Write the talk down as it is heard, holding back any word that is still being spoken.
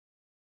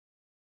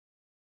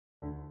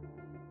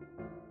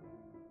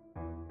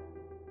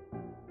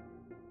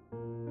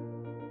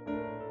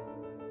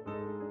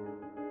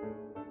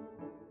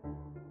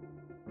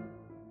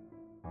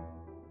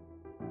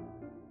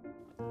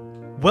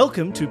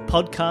Welcome to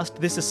Podcast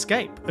This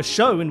Escape, a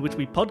show in which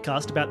we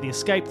podcast about the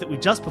escape that we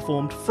just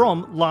performed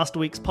from last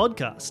week's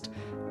podcast.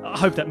 I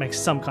hope that makes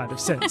some kind of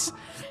sense.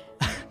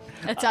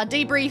 It's our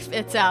debrief,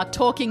 it's our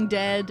Talking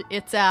Dead,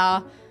 it's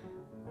our...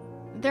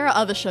 There are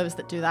other shows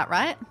that do that,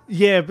 right?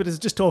 Yeah, but it's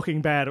just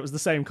Talking Bad. It was the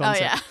same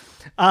concept.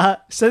 Oh, yeah.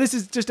 So this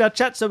is just our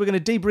chat, so we're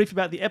going to debrief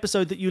about the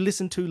episode that you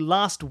listened to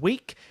last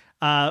week.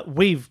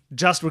 We've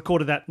just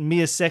recorded that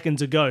mere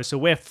seconds ago, so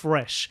we're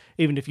fresh,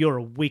 even if you're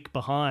a week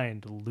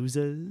behind,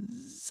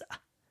 losers.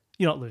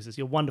 You're not losers,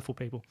 you're wonderful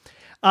people.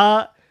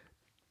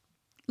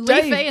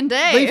 Lee Faye and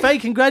Dave. Lee Faye,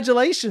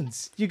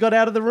 congratulations. You got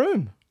out of the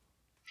room.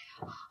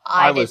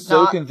 I was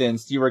so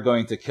convinced you were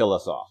going to kill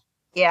us off.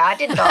 Yeah, I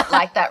did not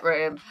like that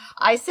room.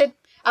 I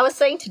was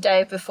saying to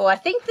Dave before, I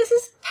think this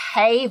is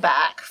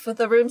payback for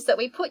the rooms that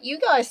we put you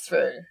guys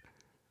through.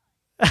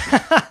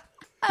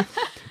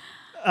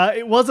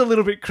 It was a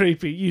little bit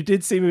creepy. You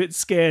did seem a bit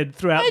scared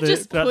throughout the play. I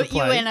just put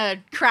you in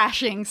a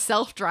crashing,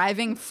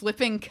 self-driving,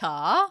 flipping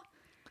car.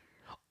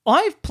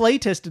 I've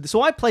playtested this.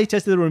 So I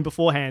playtested the room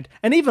beforehand,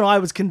 and even I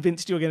was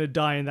convinced you were going to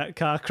die in that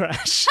car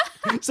crash.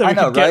 So we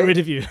could get rid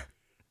of you.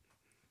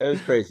 It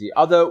was crazy.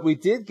 Although we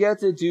did get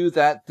to do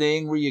that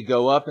thing where you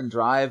go up and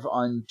drive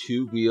on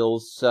two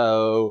wheels.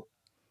 So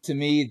to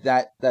me,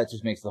 that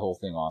just makes the whole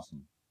thing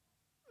awesome.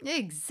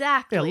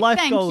 Exactly. Yeah, life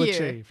Thank goal you.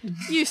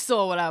 achieved. You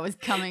saw what I was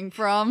coming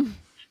from.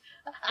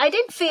 I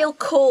did feel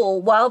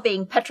cool while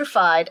being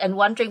petrified and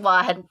wondering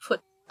why I hadn't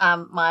put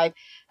my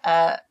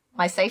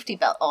safety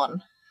belt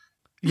on.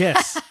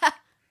 Yes.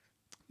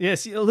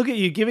 Yes, look at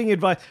you giving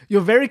advice. You're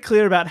very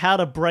clear about how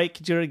to brake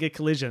during a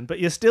collision, but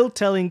you're still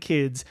telling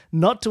kids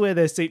not to wear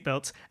their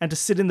seatbelts and to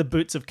sit in the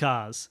boots of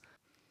cars.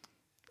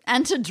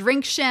 And to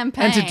drink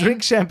champagne. And to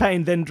drink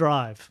champagne, then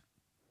drive.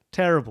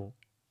 Terrible.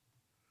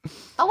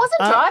 I wasn't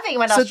driving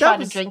when I was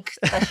trying to drink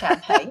the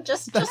champagne,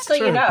 just so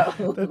true. you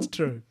know. That's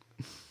true.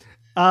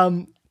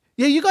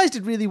 Yeah, you guys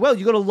did really well.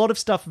 You got a lot of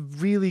stuff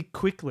really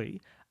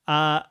quickly.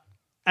 And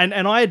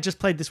I had just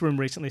played this room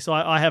recently, so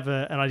I have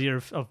an idea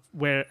of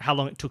how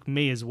long it took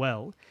me as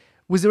well.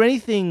 Was there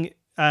anything,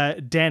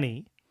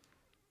 Danny,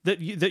 that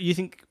you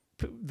think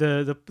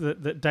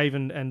that Dave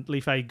and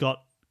Lee Faye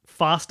got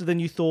faster than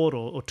you thought,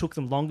 or took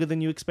them longer than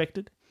you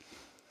expected?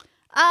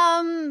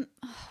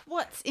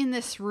 What's in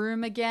this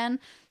room again?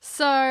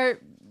 So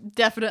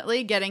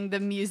definitely getting the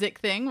music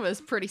thing was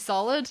pretty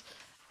solid.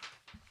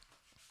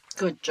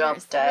 Good job,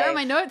 Dave. Where are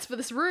my notes for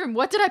this room?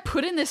 What did I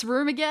put in this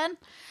room again?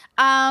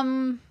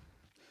 I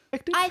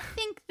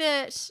think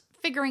that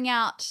figuring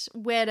out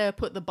where to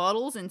put the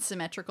bottles in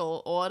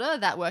symmetrical order,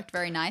 that worked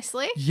very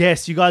nicely.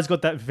 Yes, you guys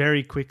got that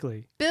very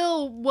quickly.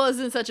 Bill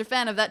wasn't such a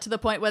fan of that to the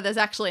point where there's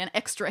actually an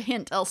extra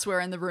hint elsewhere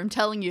in the room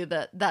telling you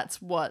that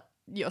that's what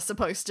you're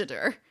supposed to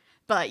do.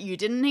 But you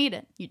didn't need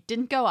it. You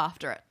didn't go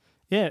after it.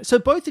 Yeah, so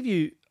both of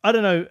you, I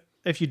don't know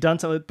if you've done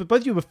something, but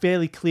both of you were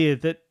fairly clear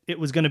that it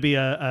was going to be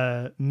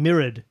a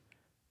mirrored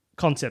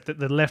concept, that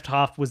the left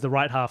half was the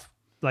right half,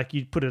 like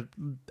you'd put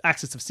an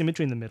axis of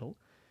symmetry in the middle.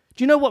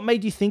 Do you know what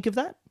made you think of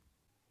that?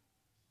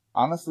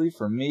 Honestly,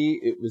 for me,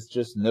 it was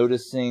just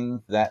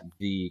noticing that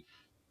the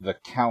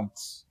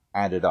counts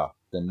added up.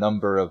 The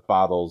number of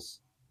bottles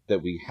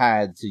that we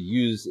had to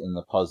use in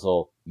the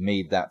puzzle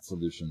made that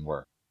solution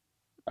work.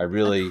 I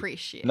really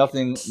appreciate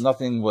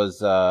nothing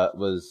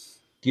was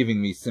giving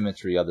me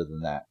symmetry other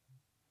than that.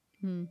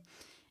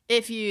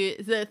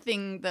 The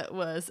thing that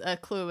was a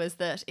clue is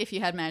that if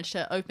you had managed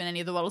to open any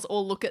of the bottles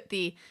or look at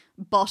the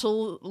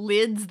bottle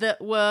lids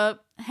that were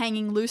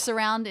hanging loose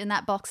around in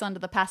that box under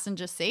the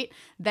passenger seat,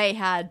 they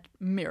had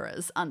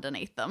mirrors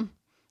underneath them.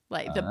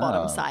 Like the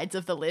bottom sides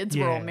of the lids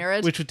were all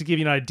mirrored. Which was to give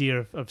you an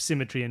idea of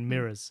symmetry in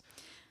mirrors.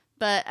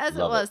 But as it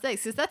was,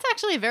 thanks, because that's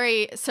actually a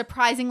very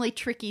surprisingly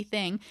tricky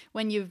thing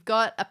when you've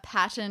got a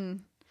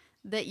pattern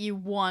that you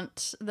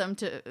want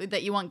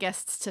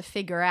guests to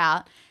figure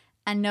out,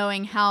 and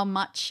knowing how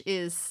much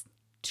is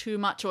too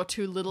much or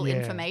too little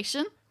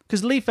information.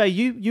 Because Lee Faye,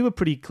 you were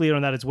pretty clear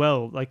on that as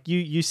well. Like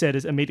you said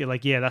immediately,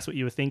 like, yeah, that's what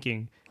you were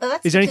thinking. Well,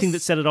 is there anything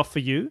that set it off for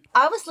you?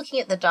 I was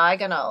looking at the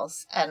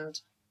diagonals, and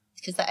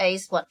because the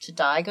A's want to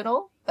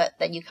diagonal, but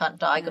then you can't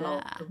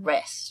diagonal the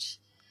rest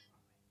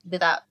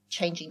without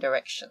changing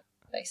direction,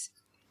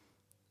 basically.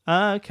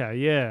 Okay,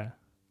 yeah.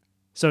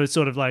 So it's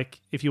sort of like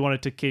if you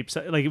wanted to keep,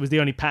 like it was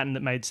the only pattern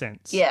that made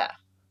sense. Yeah.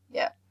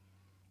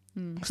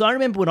 So I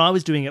remember when I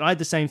was doing it, I had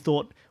the same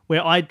thought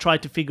where I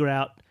tried to figure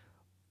out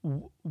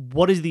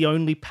what is the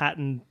only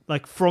pattern,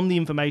 like from the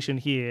information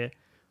here,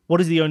 what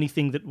is the only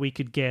thing that we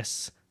could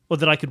guess or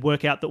that I could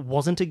work out that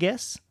wasn't a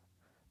guess?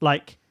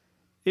 Like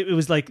it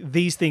was like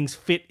these things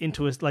fit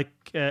into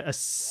a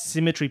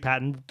symmetry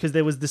pattern because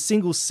there was the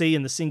single C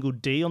and the single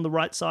D on the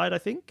right side, I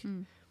think.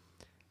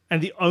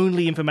 And the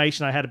only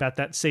information I had about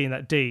that C and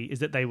that D is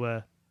that they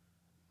were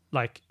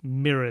like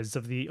mirrors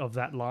of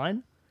that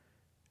line.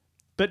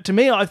 But to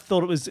me, I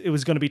thought it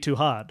was going to be too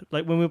hard.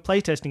 Like when we were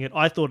playtesting it,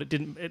 I thought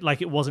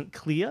it wasn't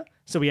clear.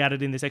 So we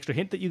added in this extra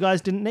hint that you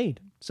guys didn't need.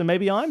 So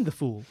maybe I'm the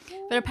fool.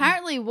 But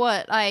apparently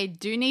what I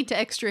do need to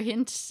extra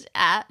hint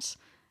at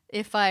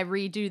if I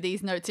redo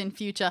these notes in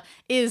future,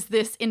 is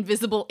this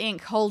invisible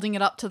ink holding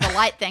it up to the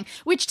light thing,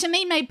 which to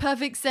me made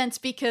perfect sense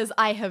because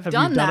I have you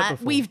done done it that.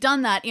 before? We've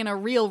done that in a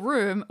real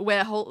room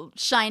where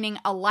shining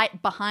a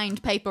light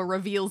behind paper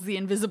reveals the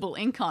invisible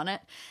ink on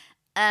it.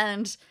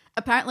 And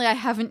apparently I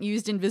haven't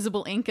used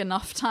invisible ink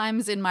enough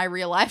times in my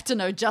real life to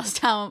know just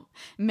how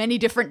many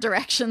different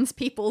directions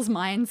people's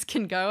minds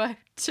can go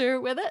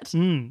to with it.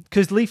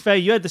 Because Lee Fei,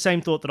 you had the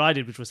same thought that I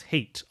did, which was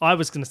heat. I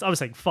was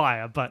saying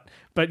fire, but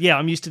yeah,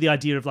 I'm used to the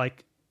idea of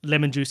like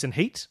lemon juice and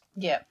heat.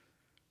 Yeah.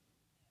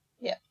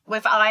 Yeah.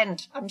 We've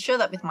ironed, I'm sure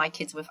that with my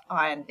kids, we've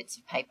ironed bits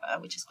of paper,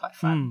 which is quite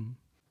fun.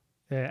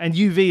 Yeah, and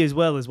UV as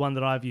well is one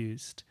that I've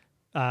used.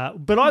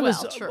 But I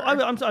was, true. I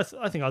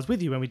think I was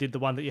with you when we did the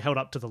one that you held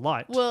up to the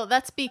light. Well,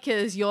 that's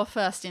because your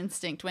first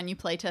instinct when you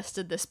play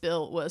tested this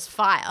bill was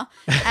fire.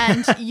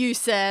 And you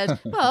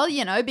said, well,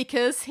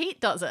 because heat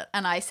does it.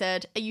 And I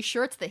said, are you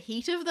sure it's the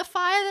heat of the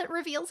fire that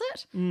reveals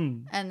it?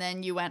 And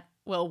then you went,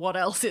 well, what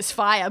else is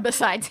fire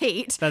besides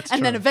heat? That's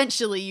and then true.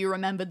 eventually you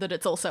remembered that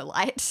it's also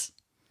light.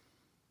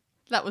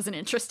 That was an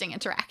interesting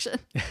interaction.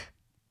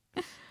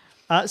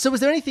 So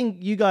was there anything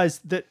you guys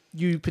that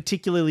you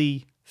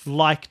particularly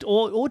liked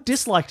or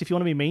disliked, if you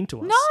want to be mean to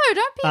us? No,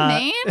 don't be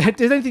mean. Is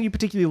there anything you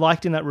particularly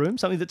liked in that room?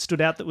 Something that stood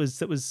out that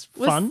was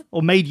fun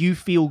or made you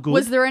feel good?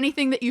 Was there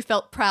anything that you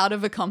felt proud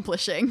of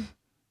accomplishing?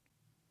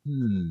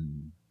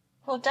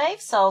 Well,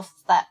 Dave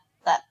solved that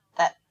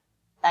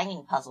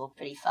banging puzzle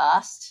pretty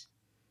fast.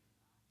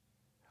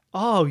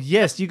 Oh,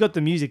 yes, you got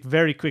the music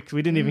very quick.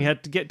 We didn't even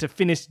have to get to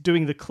finish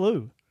doing the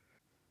clue.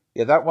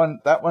 Yeah, that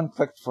one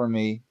clicked for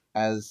me.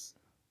 As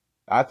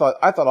I thought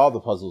all the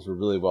puzzles were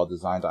really well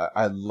designed.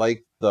 I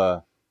liked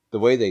the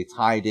way they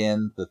tied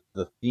in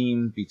the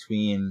theme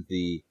between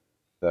the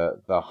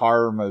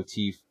horror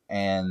motif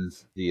and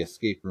the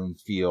escape room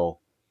feel.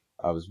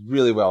 Was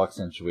really well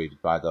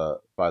accentuated by the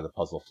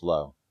puzzle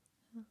flow.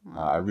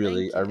 I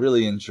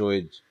really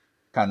enjoyed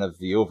kind of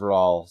the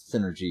overall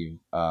synergy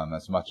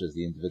as much as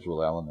the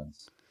individual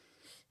elements.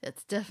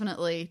 It's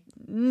definitely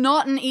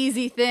not an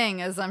easy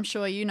thing, as I'm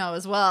sure you know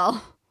as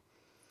well.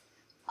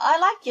 I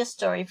liked your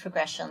story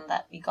progression,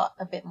 that we got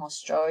a bit more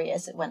story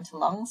as it went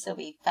along. So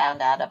we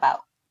found out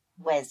about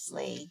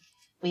Wesley,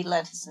 we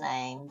learned his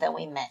name, then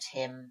we met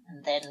him,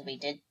 and then we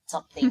did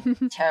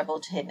something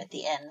terrible to him at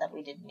the end that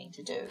we didn't mean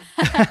to do.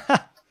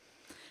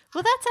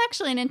 Well, that's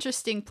actually an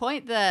interesting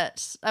point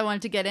that I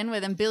wanted to get in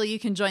with. And Bill, you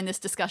can join this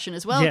discussion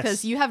as well,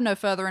 because you have no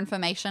further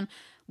information.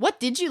 What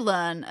did you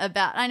learn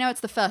about? I know it's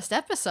the first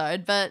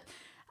episode, but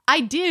I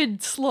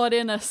did slot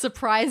in a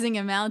surprising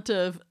amount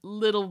of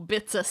little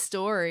bits of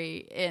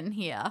story in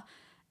here.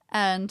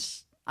 And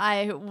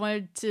I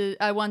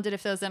wondered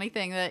if there was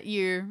anything that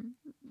you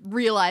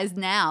realized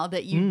now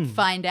that you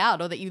find out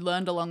or that you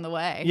learned along the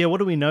way. Yeah, what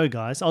do we know,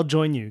 guys? I'll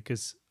join you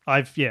because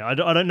I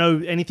don't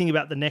know anything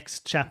about the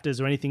next chapters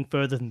or anything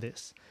further than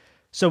this.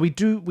 So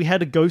we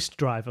had a ghost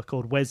driver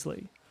called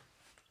Wesley.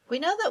 We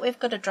know that we've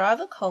got a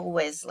driver called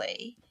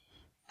Wesley.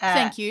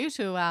 Thank you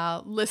to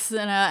our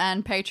listener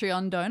and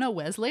Patreon donor,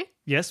 Wesley.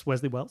 Yes,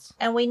 Wesley Wells.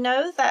 And we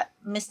know that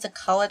Mr.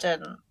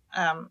 Culloden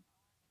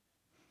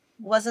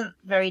wasn't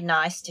very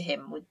nice to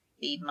him, would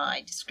be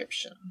my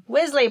description.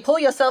 Wesley, pull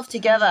yourself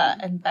together,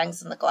 and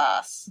bangs on the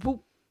glass.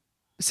 Well,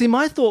 see,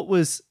 my thought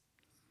was,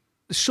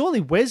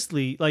 surely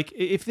Wesley, like,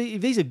 if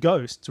these are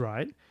ghosts,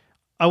 right?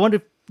 I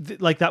wonder if,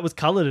 that was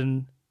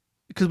Culloden,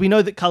 because we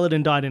know that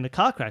Culloden died in a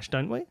car crash,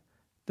 don't we?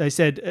 They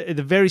said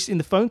in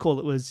the phone call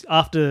it was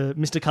after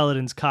Mr.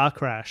 Culloden's car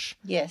crash.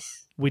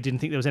 Yes. We didn't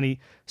think there was any.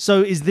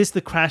 So is this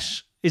the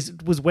crash?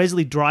 Was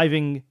Wesley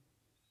driving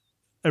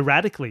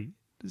erratically?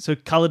 So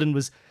Culloden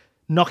was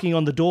knocking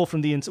on the door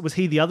from the inside. Was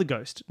he the other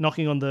ghost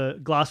knocking on the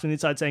glass from the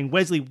inside saying,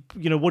 Wesley,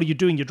 what are you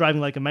doing? You're driving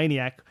like a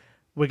maniac.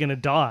 We're going to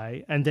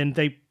die. And then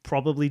they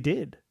probably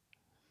did.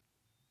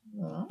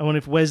 Yeah. I wonder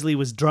if Wesley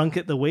was drunk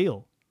at the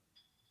wheel.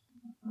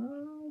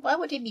 Why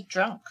would he be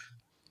drunk?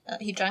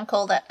 He drank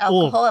all that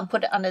alcohol and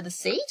put it under the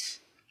seat?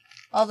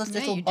 All those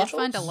little you bottles? did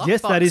find a lockbox.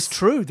 Yes, that is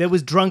true. There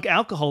was drunk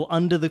alcohol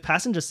under the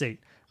passenger seat.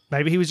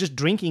 Maybe he was just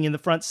drinking in the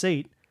front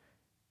seat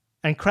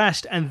and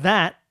crashed, and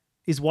that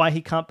is why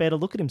he can't bear to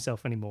look at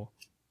himself anymore.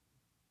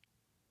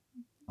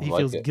 He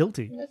feels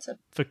guilty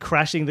for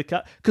crashing the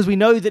car. Because we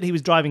know that he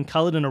was driving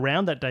Culloden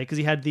around that day because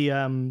he had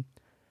the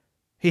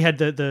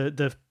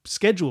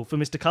schedule for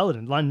Mr.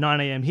 Culloden. Line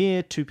 9 a.m.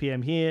 here, 2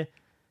 p.m. here,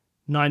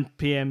 9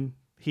 p.m.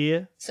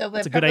 here. So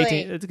it's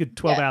a good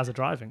 12 hours of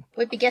driving.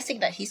 We'd be guessing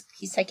that he's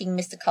taking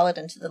Mr.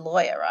 Culloden to the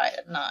lawyer, right,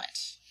 at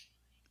night.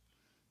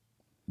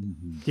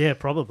 Mm-hmm. Yeah,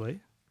 probably.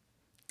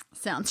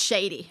 Sounds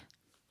shady.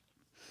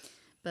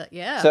 But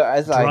yeah. So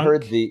as Drunk. I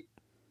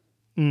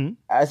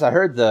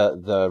heard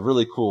the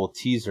really cool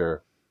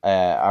teaser,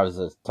 I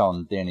was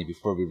telling Danny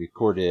before we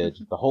recorded,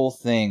 the whole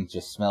thing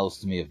just smells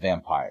to me of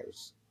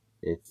vampires.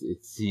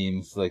 It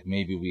seems like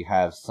maybe we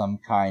have some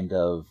kind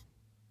of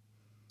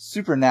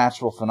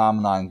supernatural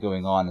phenomenon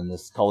going on in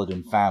this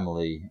Culloden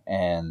family,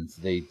 and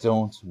they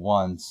don't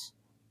want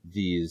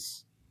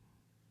these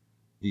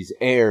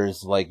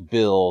heirs like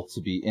Bill to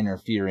be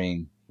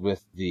interfering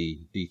with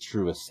the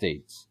true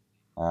estate.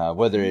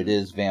 whether it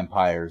is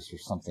vampires or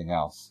something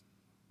else.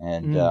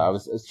 And I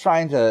was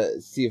trying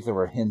to see if there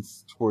were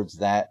hints towards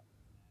that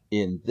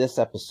in this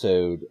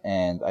episode,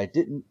 and I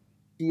didn't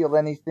feel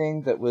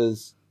anything that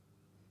was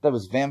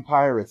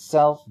vampire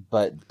itself,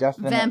 but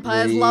definitely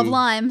Vampires love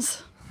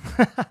limes.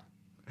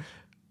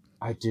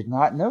 I did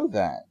not know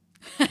that.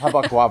 How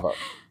about guava?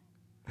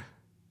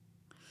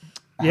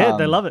 Yeah,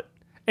 they love it.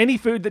 Any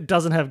food that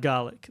doesn't have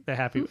garlic, they're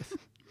happy with.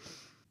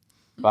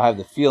 I have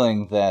the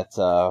feeling that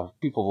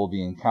people will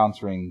be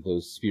encountering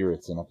those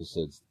spirits in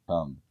episodes to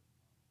come.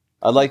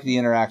 I like the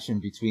interaction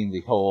between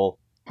the whole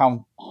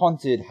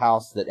haunted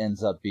house that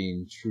ends up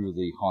being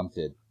truly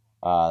haunted.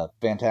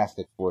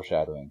 Fantastic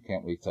foreshadowing.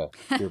 Can't wait to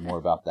hear more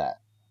about that.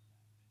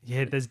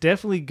 Yeah, there's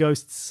definitely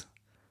ghosts.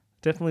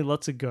 Definitely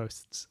lots of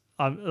ghosts.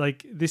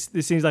 Like this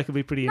seems like it'll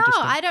be pretty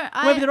interesting. No, I don't.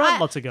 Maybe there aren't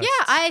lots of ghosts.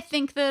 Yeah, I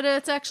think that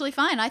it's actually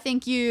fine. I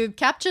think you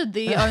captured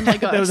the only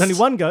ghost. There was only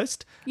one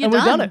ghost, You're and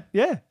we've done. done it.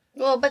 Yeah.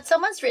 Well, but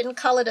someone's written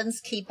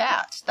Culloden's Keep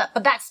Out.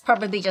 But that's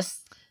probably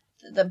just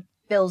the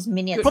Bill's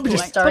Minions Probably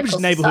Historical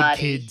just neighborhood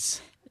Society.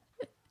 kids.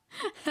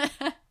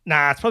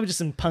 Nah, it's probably just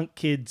some punk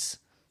kids,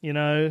 you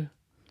know.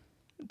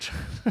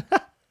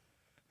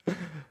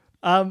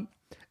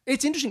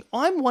 It's interesting.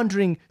 I'm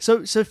wondering.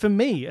 So for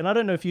me, and I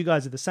don't know if you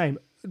guys are the same,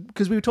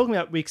 because we were talking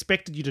about we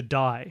expected you to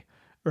die,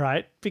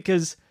 right?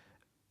 Because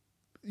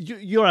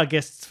you're our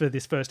guests for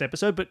this first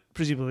episode, but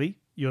presumably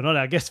you're not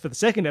our guest for the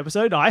second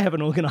episode. I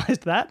haven't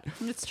organised that.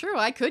 It's true.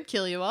 I could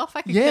kill you off.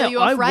 I could Yeah, kill you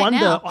off I right wonder-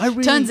 now. I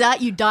really- Turns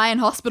out you die in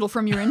hospital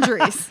from your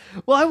injuries.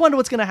 Well, I wonder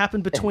what's going to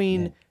happen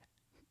between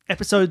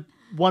episode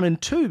 1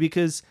 and 2,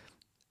 because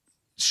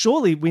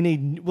surely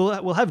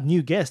we'll have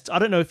new guests. I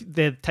don't know if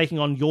they're taking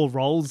on your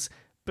roles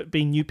but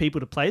being new people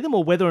to play them,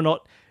 or whether or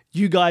not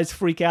you guys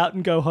freak out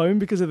and go home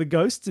because of the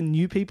ghosts and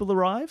new people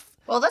arrive.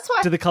 Well, that's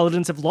why Do the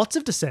Culledons have lots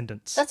of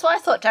descendants? That's why I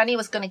thought Danny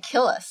was going to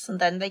kill us, and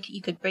then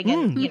you could bring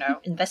in,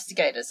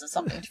 investigators or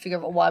something to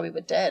figure out why we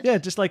were dead. Yeah,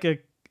 just like a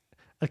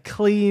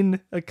clean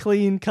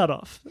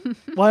cutoff.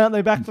 Why aren't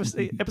they back for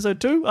episode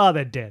 2? Oh,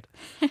 they're dead.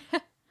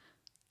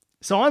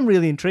 So I'm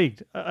really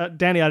intrigued.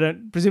 Danny,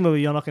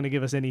 presumably you're not going to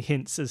give us any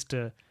hints as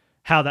to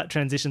how that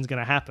transition's going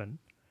to happen.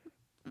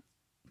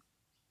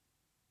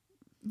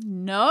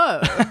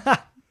 No.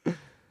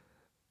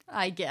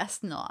 I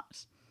guess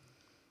not.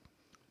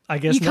 I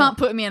guess You not. can't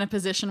put me in a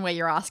position where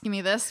you're asking me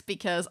this,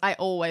 because I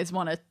always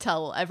want to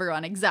tell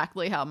everyone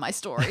exactly how my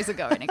stories are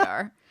going to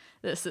go.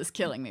 This is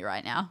killing me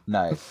right now.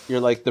 Nice.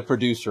 You're like the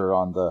producer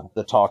on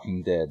the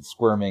Talking Dead,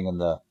 squirming in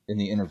the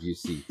interview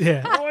seat.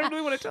 Yeah. Oh, I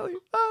really want to tell you.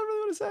 Oh, I really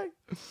want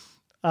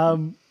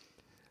to say.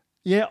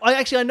 Yeah,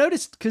 I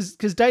noticed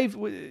because Dave,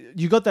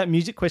 you got that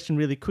music question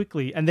really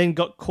quickly, and then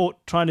got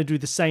caught trying to do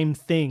the same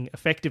thing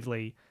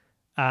effectively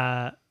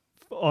on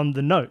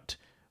the note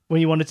when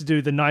you wanted to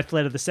do the ninth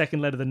letter, the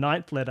second letter, the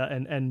ninth letter,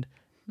 and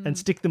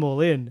stick them all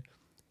in.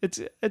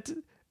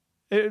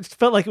 It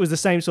felt like it was the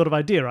same sort of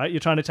idea, right? You're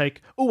trying to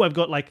take, I've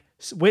got like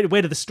where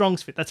do the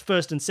strongs fit? That's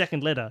first and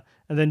second letter,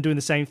 and then doing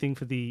the same thing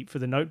for the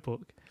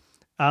notebook.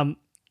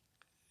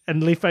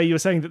 And Lee Fei, you were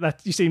saying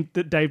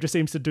that Dave just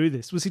seems to do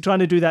this. Was he trying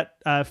to do that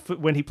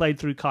when he played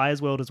through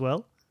Kaya's world as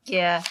well?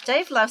 Yeah,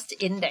 Dave loves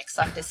to index,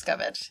 I've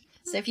discovered.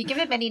 So if you give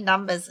him any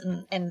numbers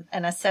and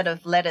a set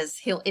of letters,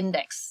 he'll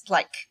index,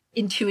 like,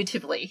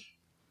 intuitively.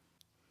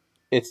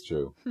 It's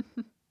true.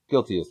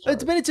 Guilty as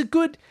charged. But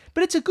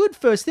it's a good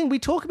first thing. We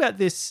talk about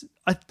this,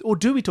 or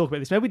do we talk about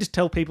this? Maybe we just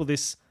tell people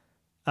this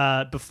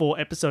before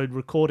episode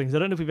recordings. I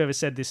don't know if we've ever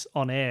said this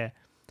on air.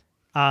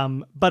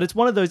 But it's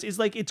one of those,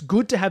 it's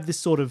good to have this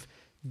sort of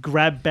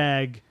grab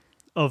bag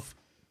of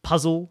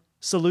puzzle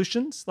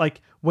solutions.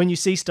 Like when you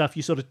see stuff,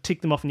 you sort of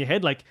tick them off in your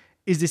head. Like,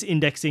 is this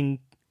indexing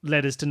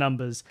letters to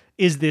numbers?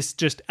 Is this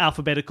just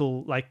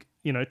alphabetical,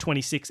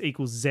 26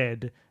 equals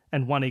Z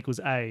and 1 equals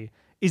A?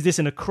 Is this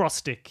an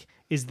acrostic?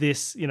 Is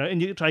this,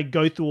 and you try to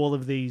go through all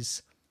of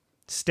these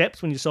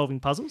steps when you're solving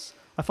puzzles.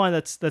 I find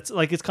that's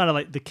like, it's kind of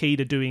like the key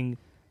to doing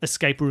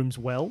escape rooms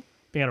well,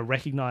 being able to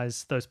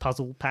recognize those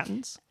puzzle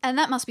patterns. And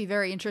that must be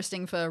very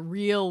interesting for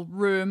real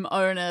room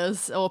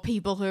owners or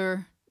people who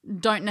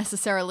don't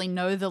necessarily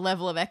know the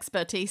level of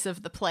expertise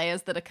of the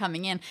players that are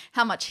coming in.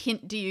 How much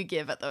hint do you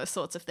give at those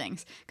sorts of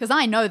things? Because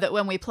I know that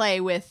when we play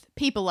with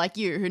people like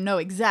you who know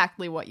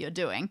exactly what you're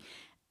doing,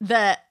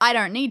 that I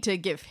don't need to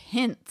give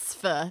hints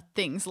for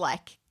things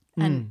like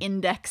an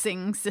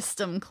indexing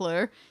system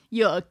clue.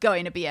 You're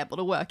going to be able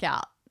to work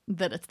out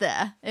that it's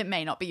there. It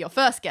may not be your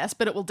first guess,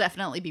 but it will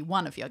definitely be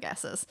one of your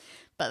guesses.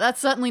 But that's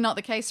certainly not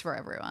the case for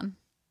everyone.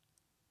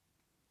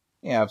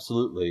 Yeah,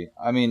 absolutely.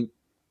 I mean,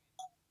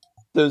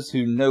 those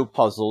who know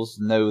puzzles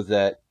know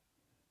that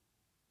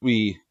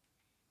you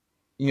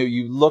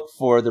look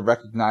for the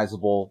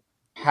recognizable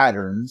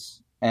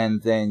patterns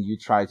and then you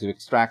try to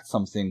extract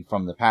something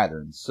from the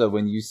patterns. So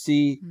when you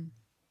see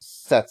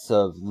sets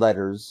of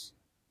letters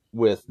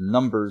with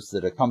numbers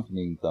that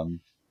accompany them,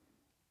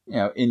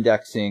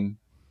 indexing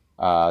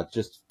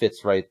just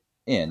fits right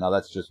in. Now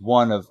that's just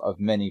one of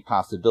many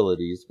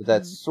possibilities, but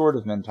that sort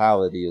of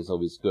mentality is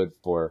always good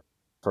for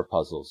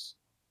puzzles.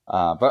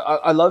 But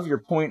I love your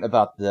point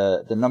about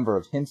the number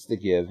of hints to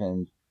give.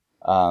 And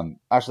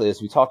actually,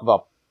 as we talk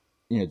about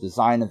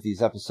design of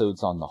these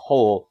episodes on the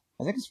whole,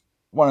 I think it's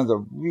one of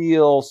the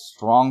real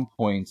strong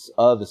points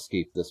of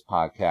Escape This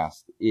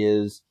Podcast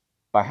is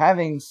by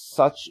having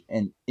such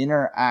an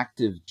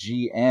interactive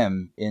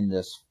GM in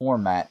this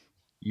format,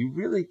 you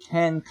really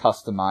can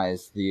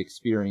customize the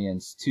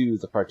experience to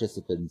the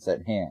participants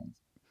at hand.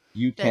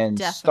 You can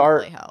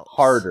start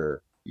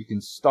harder, you can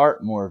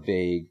start more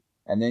vague,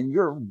 and then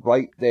you're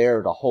right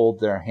there to hold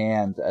their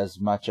hand as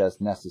much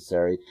as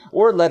necessary,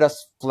 or let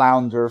us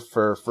flounder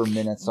for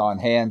minutes on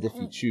hand if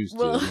you choose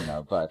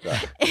to, but...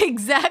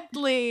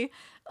 Exactly.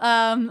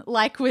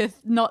 Like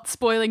with not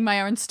spoiling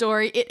my own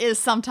story, it is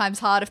sometimes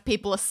hard if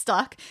people are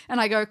stuck,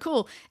 and I go,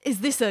 cool,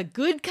 is this a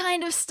good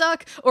kind of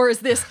stuck, or is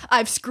this,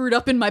 I've screwed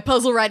up in my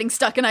puzzle writing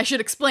stuck and I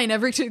should explain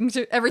everything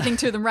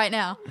to them right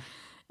now?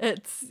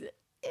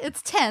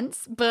 It's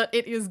tense, but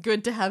it is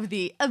good to have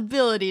the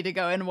ability to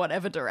go in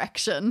whatever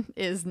direction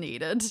is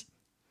needed.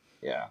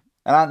 Yeah.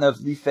 And I don't know if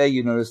Li Fei,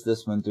 you noticed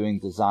this when doing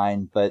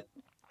design, but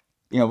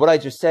what I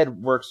just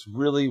said works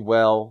really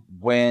well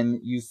when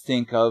you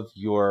think of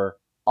your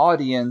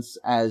audience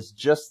as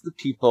just the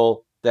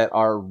people that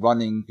are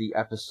running the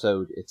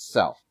episode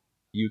itself.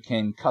 You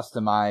can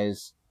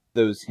customize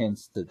those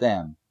hints to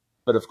them.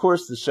 But of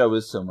course, the show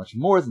is so much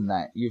more than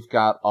that. You've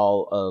got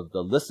all of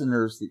the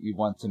listeners that you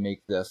want to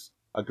make this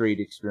a great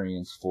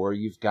experience for.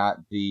 You've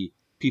got the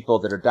people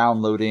that are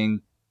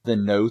downloading the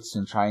notes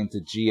and trying to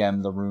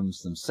GM the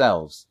rooms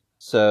themselves.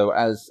 So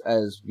as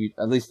we,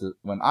 at least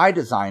when I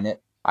design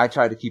it, I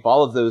try to keep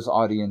all of those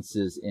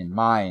audiences in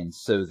mind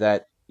so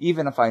that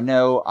even if I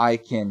know I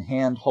can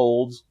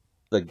handhold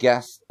the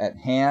guest at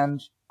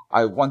hand,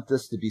 I want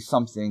this to be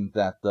something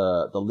that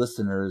the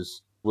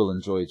listeners will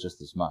enjoy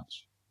just as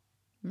much.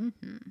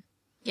 Mm-hmm.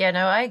 Yeah,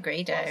 no, I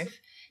agree, Dave.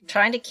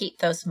 Trying to keep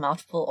those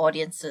multiple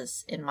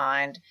audiences in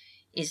mind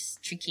is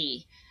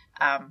tricky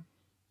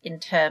in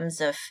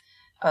terms of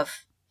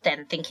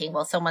then thinking,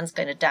 well, someone's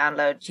going to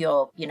download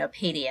your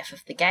PDF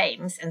of the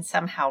games and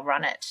somehow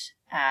run it,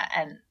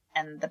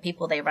 and the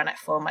people they run it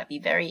for might be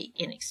very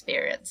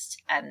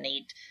inexperienced and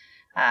need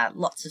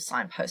lots of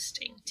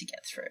signposting to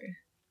get through.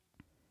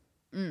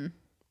 Mm.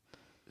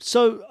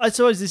 So I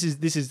suppose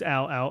this is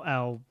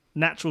our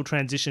natural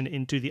transition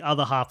into the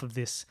other half of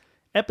this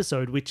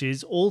episode, which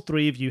is all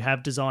three of you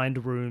have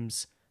designed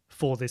rooms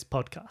for this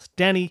podcast.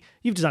 Danny,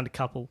 you've designed a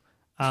couple,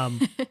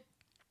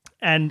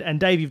 and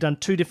Dave, you've done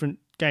two different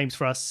games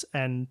for us,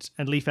 and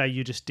Li Fei,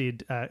 you just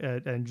did,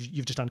 and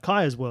you've just done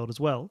Kaya's World as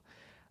well.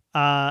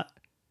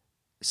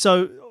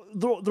 So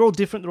they're all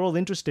different. They're all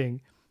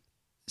interesting.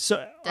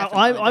 So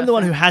I'm the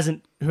one who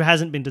hasn't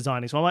been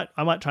designing. So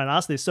I might try and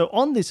ask this. So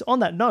on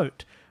that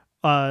note,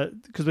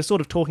 because we're sort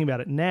of talking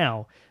about it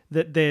now,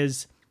 that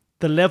there's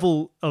the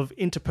level of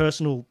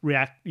interpersonal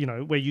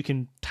where you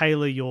can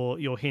tailor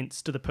your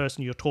hints to the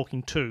person you're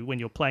talking to when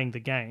you're playing the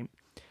game.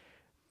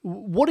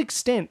 What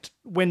extent,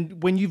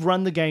 when you've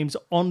run the games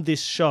on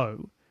this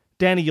show,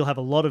 Danny, you'll have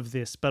a lot of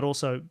this, but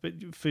also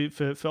for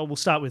we'll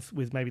start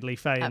with maybe Li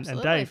Fei and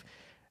Dave.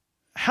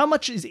 How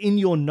much is in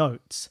your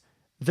notes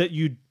that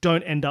you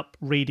don't end up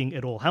reading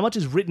at all? How much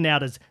is written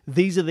out as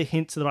these are the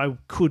hints that I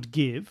could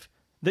give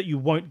that you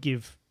won't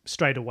give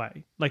straight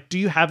away? Like, do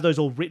you have those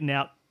all written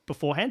out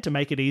beforehand to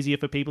make it easier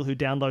for people who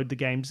download the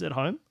games at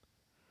home?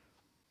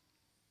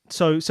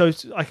 So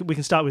we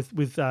can start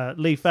with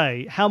Li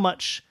Fei. How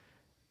much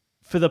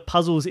for the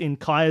puzzles in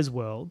Kaya's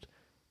World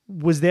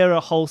were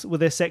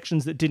there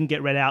sections that didn't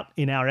get read out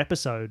in our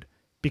episode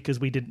because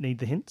we didn't need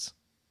the hints?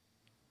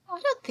 I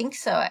don't think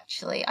so,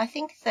 actually. I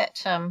think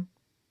that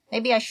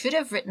maybe I should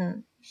have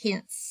written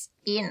hints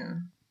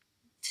in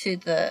to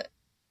the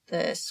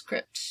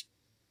script,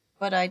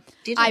 but I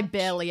didn't. I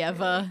barely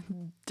ever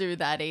do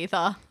that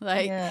either.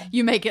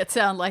 You make it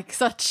sound like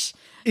such...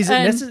 Is it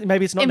necessary?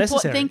 Maybe it's not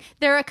necessary. Thing.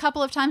 There are a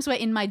couple of times where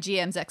in my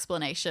GM's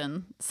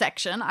explanation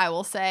section, I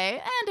will say,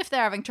 and if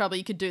they're having trouble,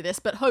 you could do this,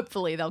 but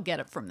hopefully they'll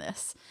get it from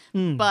this.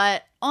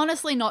 But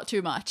honestly, not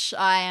too much.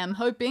 I am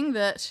hoping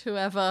that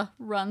whoever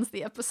runs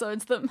the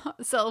episodes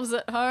themselves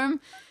at home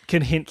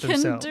can hint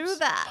themselves. Can do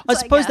that. I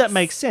suppose that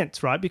makes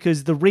sense, right?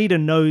 Because the reader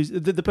knows,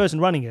 the person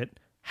running it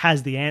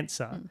has the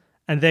answer,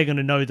 and they're going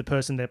to know the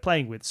person they're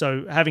playing with.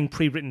 So having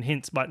pre-written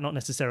hints might not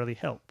necessarily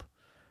help.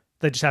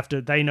 They just have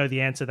to. They know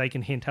the answer. They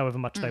can hint however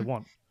much they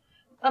want.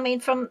 I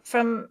mean, from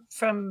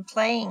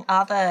playing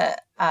other,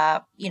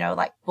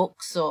 like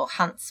books or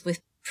hunts with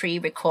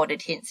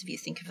pre-recorded hints, if you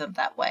think of them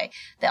that way,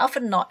 they're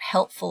often not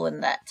helpful in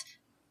that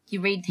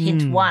you read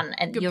hint 1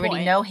 and you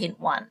already know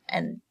hint 1,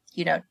 and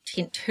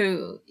hint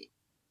 2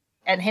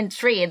 and hint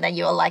 3, and then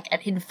you're like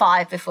at hint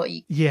 5 before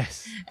you.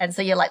 Yes. And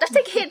so you're like, let's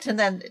take a hint, and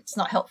then it's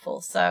not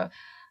helpful. So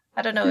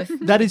I don't know if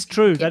that is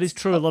true. That is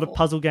true. Helpful. A lot of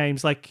puzzle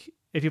games, like.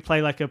 If you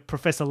play like a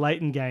Professor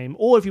Layton game,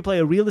 or if you play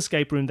a real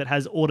escape room that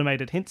has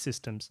automated hint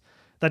systems,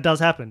 that does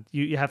happen.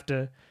 You have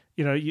to,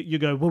 you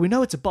go, well, we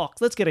know it's a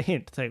box. Let's get a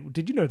hint. Say, well,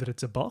 did you know that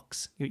it's a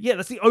box? Yeah,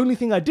 that's the only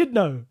thing I did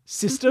know.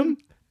 System,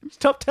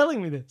 stop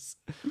telling me this.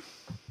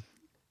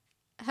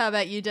 How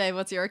about you, Dave?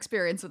 What's your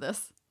experience with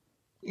this?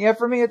 Yeah,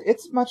 for me,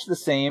 it's much the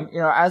same.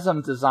 As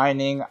I'm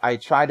designing, I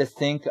try to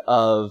think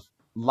of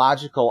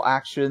logical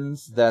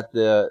actions that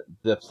the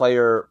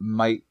player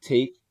might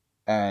take,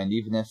 and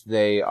even if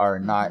they are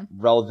not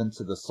relevant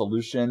to the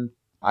solution,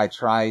 I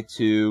try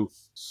to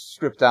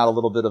script out a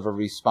little bit of a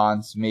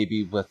response,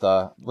 maybe with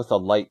a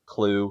light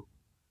clue.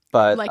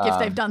 But like if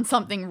they've done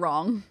something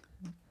wrong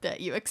that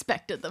you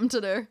expected them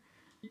to do.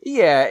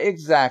 Yeah,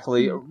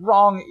 exactly.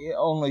 Wrong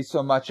only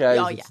so much as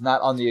it's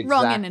not on the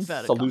exact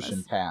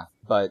solution path,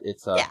 but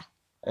it's a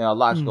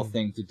logical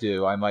thing to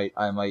do. I might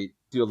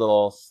do a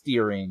little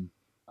steering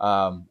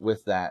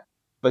with that,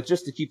 but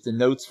just to keep the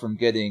notes from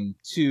getting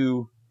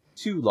too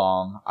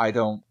long, I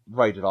don't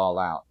write it all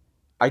out.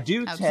 I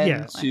do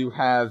tend to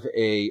have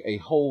a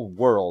whole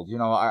world.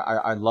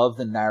 I love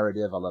the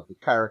narrative. I love the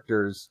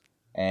characters,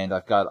 and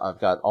I've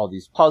got all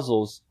these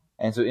puzzles.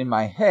 And so in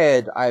my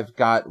head, I've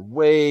got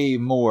way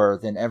more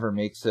than ever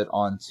makes it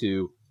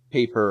onto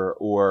paper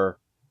or,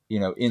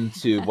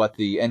 into what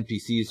the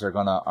NPCs are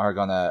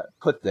gonna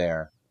put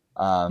there.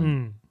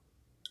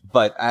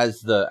 But as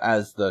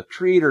the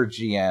creator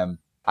GM,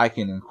 I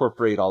can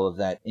incorporate all of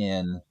that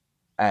in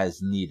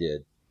as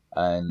needed.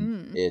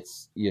 And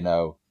it's,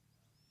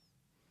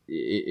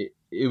 it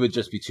would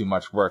just be too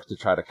much work to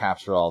try to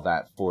capture all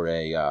that for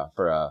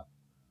a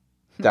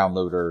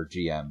downloader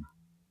GM.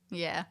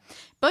 Yeah.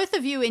 Both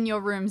of you in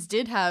your rooms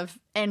did have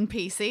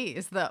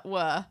NPCs that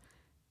were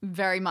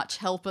very much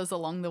helpers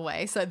along the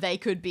way, so they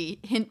could be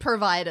hint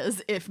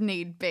providers if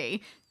need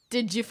be.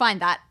 Did you find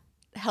that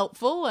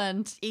helpful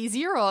and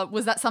easier, or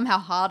was that somehow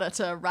harder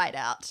to write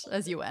out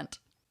as you went?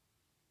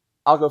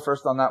 I'll go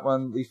first on that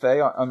one, Li Fei.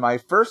 On my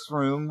first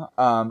room,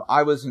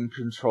 I was in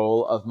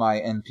control of my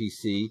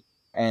NPC,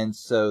 and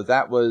so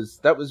that was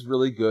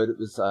really good. It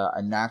was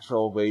a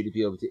natural way to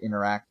be able to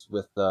interact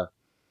with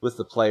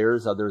the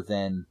players other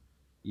than,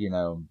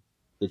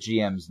 the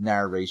GM's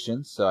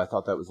narration. So I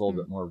thought that was a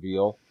little bit more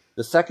real.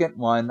 The second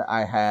one,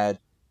 I had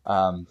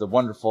the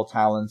wonderful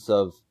talents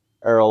of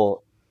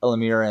Errol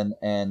Elamir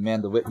and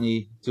Manda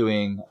Whitney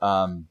doing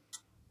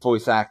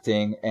voice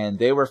acting, and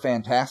they were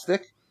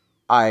fantastic.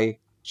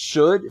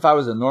 If I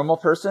was a normal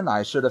person,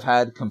 I should have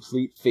had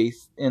complete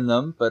faith in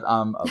them, but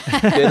I'm a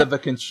bit of a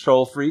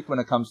control freak when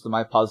it comes to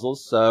my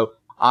puzzles. So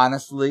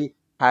honestly,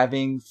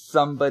 having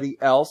somebody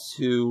else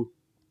who,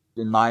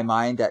 in my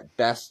mind, at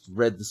best,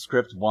 read the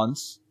script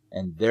once,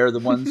 and they're the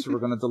ones who are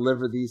going to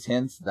deliver these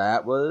hints,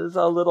 that was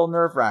a little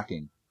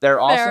nerve-wracking. They're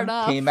awesome,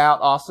 came out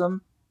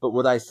awesome, but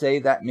would I say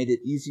that made it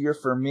easier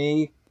for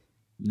me?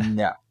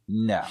 No.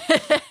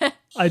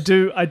 I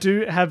do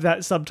have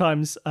that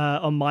sometimes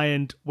on my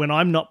end when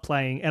I'm not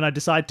playing and I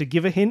decide to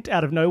give a hint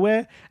out of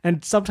nowhere,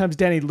 and sometimes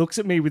Danny looks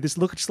at me with this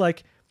look, just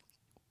like,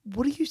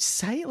 what are you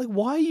saying? Like,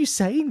 why are you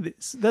saying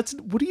this?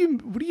 What are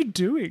you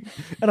doing?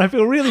 And I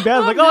feel really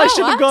bad. I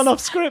shouldn't have gone off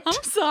script.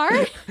 I'm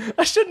sorry.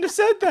 I shouldn't have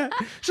said that.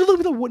 She'll look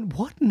at me like,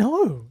 what?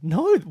 No,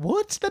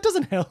 what? That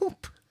doesn't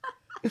help.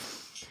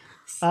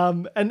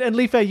 And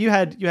Li Fei, you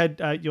had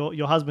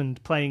your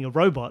husband playing a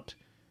robot.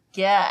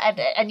 Yeah,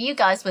 and you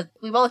guys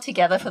we were all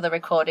together for the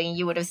recording.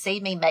 You would have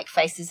seen me make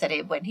faces at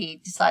him when he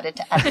decided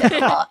to add that a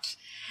lot.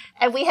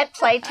 And we had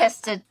play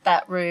tested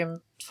that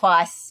room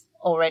twice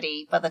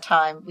already by the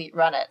time we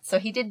run it. So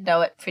he did know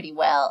it pretty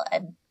well,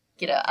 and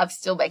I'm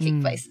still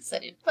making faces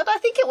at him. But I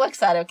think it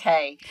works out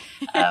okay.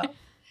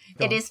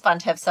 It is fun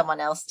to have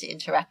someone else to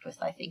interact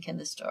with, I think, in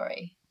the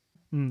story.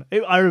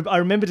 I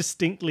remember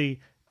distinctly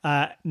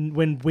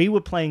when we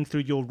were playing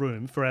through your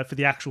room for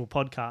the actual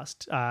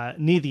podcast,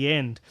 near the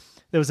end,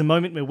 there was a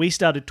moment where we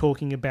started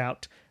talking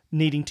about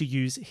needing to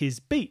use his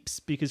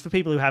beeps, because for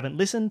people who haven't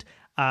listened,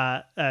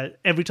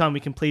 every time we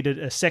completed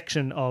a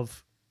section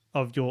of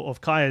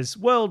Kaya's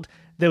world,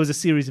 there was a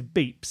series of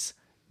beeps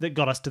that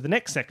got us to the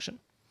next section.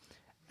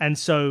 And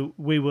so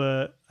we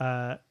were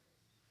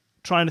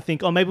trying to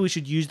think, maybe we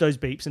should use those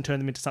beeps and turn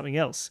them into something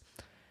else.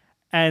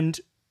 And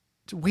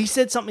we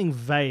said something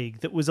vague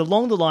that was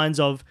along the lines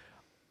of,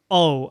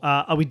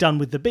 are we done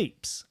with the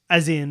beeps?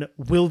 As in,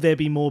 will there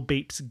be more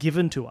beeps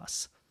given to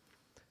us?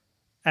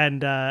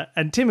 And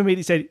Tim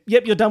immediately said,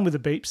 yep, you're done with the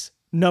beeps,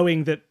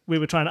 knowing that we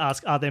were trying to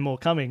ask, are there more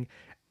coming?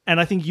 And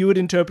I think you would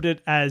interpret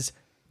it as,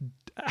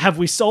 have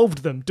we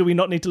solved them? Do we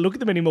not need to look at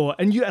them anymore?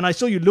 And I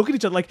saw you look at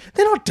each other like,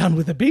 they're not done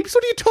with the beeps.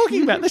 What are you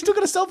talking about? They're still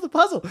going to solve the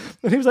puzzle.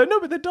 And he was like, no,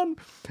 but they're done.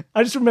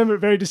 I just remember it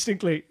very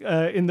distinctly.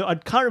 I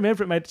can't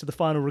remember if it made it to the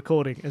final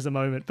recording as a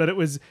moment, but it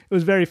was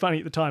very funny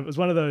at the time. It was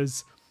one of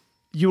those,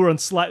 you were on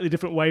slightly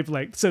different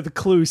wavelengths, so the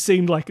clue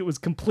seemed like it was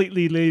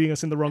completely leading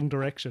us in the wrong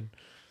direction.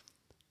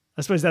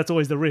 I suppose that's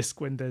always the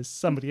risk when there's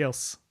somebody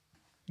else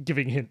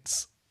giving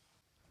hints.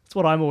 That's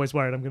what I'm always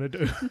worried I'm going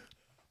to do.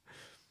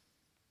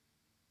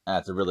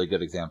 That's a really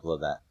good example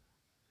of that.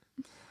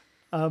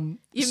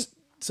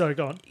 Sorry,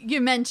 go on.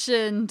 You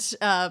mentioned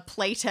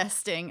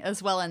playtesting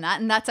as well in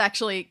that, and that's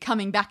actually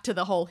coming back to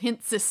the whole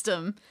hint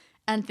system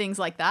and things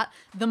like that.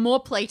 The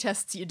more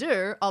playtests you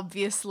do,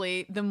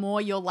 obviously, the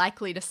more you're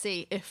likely to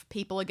see if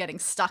people are getting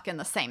stuck in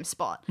the same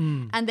spot.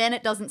 And then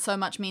it doesn't so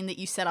much mean that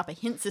you set up a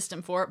hint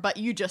system for it, but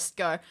you just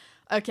go,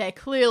 okay,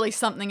 clearly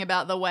something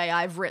about the way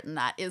I've written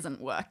that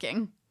isn't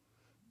working.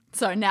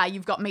 So now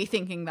you've got me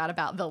thinking that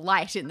about the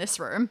light in this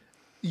room.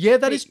 Yeah,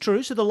 that is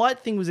true. So the light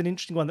thing was an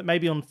interesting one that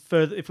maybe on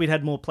further, if we'd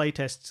had more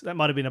playtests, that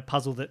might have been a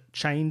puzzle that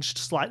changed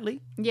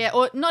slightly. Yeah,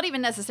 or not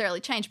even necessarily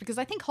changed, because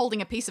I think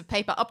holding a piece of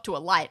paper up to a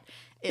light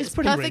is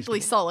pretty perfectly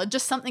reasonable. solid.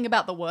 Just something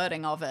about the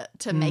wording of it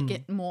to make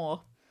it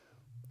more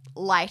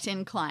light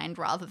inclined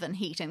rather than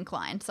heat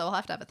inclined. So I'll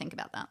have to have a think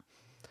about that.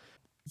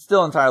 It's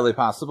still entirely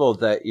possible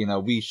that,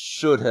 we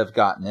should have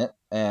gotten it,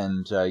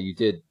 and you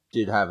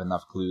did have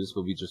enough clues,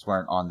 but we just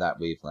weren't on that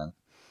wavelength.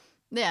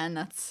 Yeah, and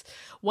that's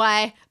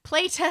why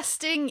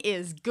playtesting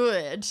is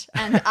good,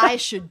 and I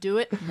should do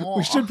it more.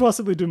 We should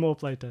possibly do more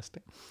playtesting.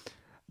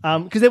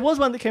 Because there was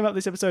one that came up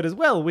this episode as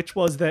well, which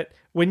was that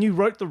when you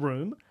wrote the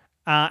room,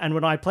 and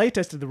when I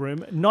playtested the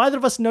room, neither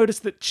of us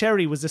noticed that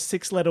cherry was a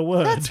 6-letter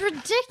word. That's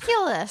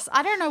ridiculous.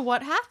 I don't know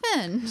what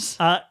happened.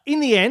 In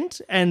the end,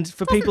 and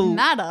for people...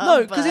 matter,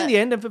 No, because in but- the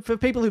end, and for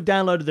people who've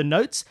downloaded the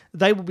notes,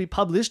 they will be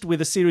published with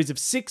a series of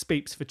 6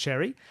 beeps for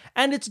cherry,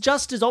 and it's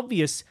just as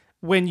obvious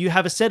when you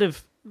have a set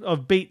of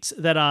beats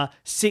that are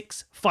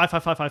 6, 5,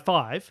 5, 5, 5,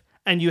 5,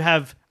 and you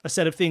have a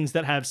set of things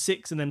that have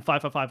 6 and then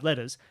 5, 5, 5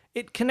 letters.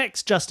 It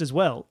connects just as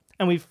well.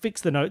 And we've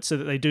fixed the notes so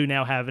that they do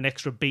now have an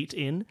extra beat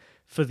in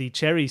for the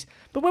cherries.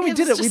 But when we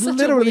did it, we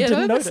literally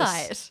didn't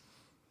notice.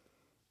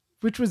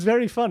 Which was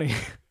very funny.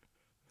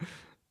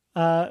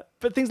 But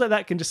things like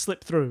that can just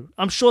slip through.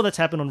 I'm sure that's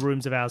happened on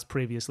rooms of ours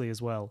previously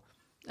as well.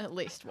 At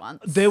least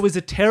once. There was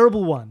a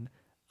terrible one.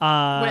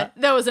 Where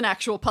there was an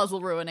actual puzzle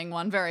ruining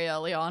one very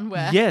early on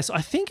where Yes, I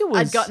think it was...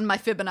 I'd gotten my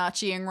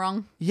Fibonacciing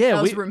wrong. Yeah,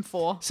 that was room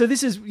 4. So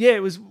this is,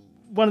 it was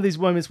one of these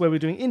moments where we're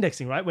doing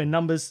indexing, right? Where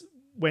numbers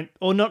went,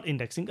 or not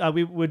indexing,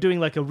 we were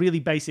doing like a really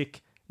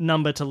basic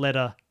number to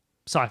letter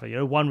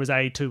cipher. 1 was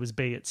A, 2 was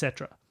B,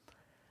 etc.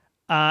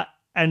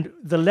 And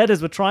the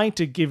letters were trying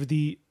to give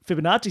the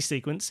Fibonacci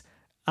sequence,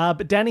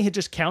 but Danny had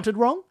just counted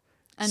wrong.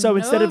 And So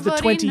instead of the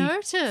nobody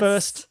 21st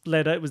noticed.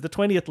 letter, it was the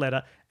 20th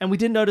letter. And we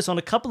did notice on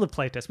a couple of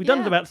playtests. We've done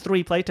Yeah. about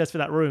 3 playtests for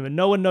that room, and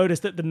no one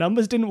noticed that the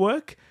numbers didn't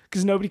work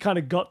because nobody kind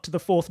of got to the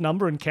 4th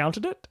number and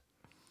counted it.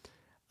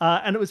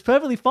 And it was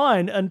perfectly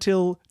fine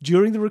until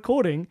during the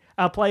recording,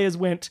 our players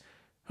went,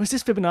 "Oh, is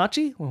this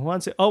Fibonacci?" Well,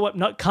 one said, "Oh,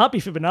 no, it can't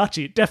be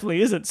Fibonacci. It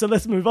definitely isn't. So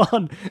let's move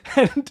on."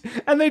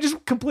 And they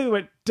just completely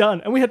went, "Done."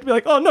 And we had to be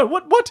like, "Oh, no,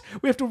 what?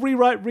 We have to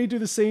redo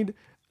the scene."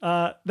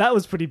 That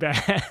was pretty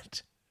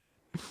bad.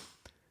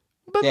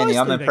 But Danny,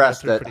 I'm mostly they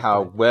impressed go through at pretty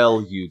how quick.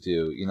 well you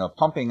do.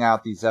 Pumping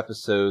out these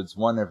episodes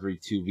 1 every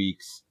 2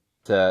 weeks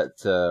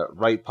to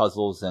write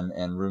puzzles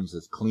and rooms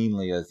as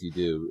cleanly as you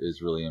do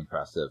is really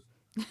impressive.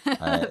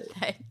 Thanks.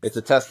 It's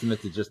a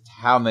testament to just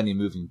how many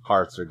moving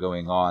parts are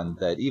going on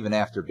that even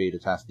after beta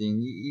testing,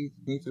 you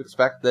need to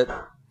expect that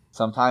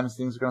sometimes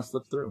things are going to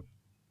slip through.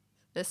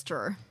 It's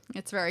true.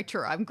 It's very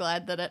true. I'm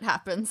glad that it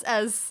happens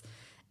as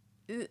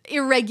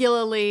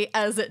irregularly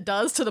as it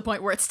does, to the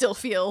point where it still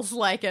feels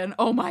like an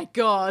 "oh my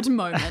god"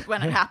 moment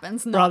when it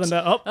happens. Rather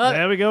than,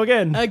 there we go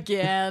again.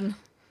 Again.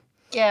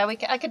 Yeah,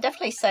 I could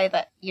definitely say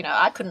that,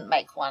 I couldn't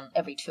make one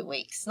every 2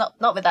 weeks.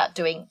 Not without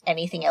doing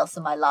anything else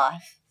in my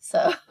life.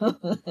 So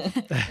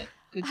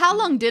How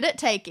long did it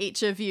take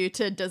each of you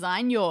to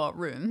design your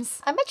rooms?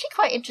 I'm actually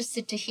quite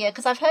interested to hear,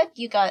 because I've heard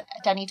you guys,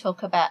 Danny,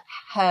 talk about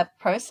her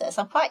process.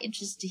 I'm quite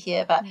interested to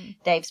hear about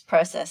Dave's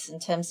process in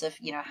terms of,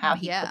 how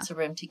he Yeah. puts a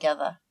room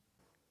together.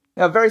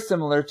 Yeah, very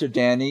similar to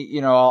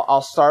Danny.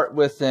 I'll start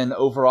with an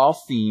overall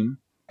theme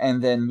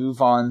and then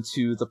move on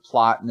to the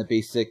plot and the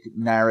basic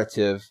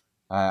narrative.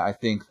 I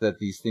think that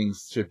these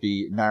things should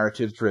be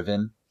narrative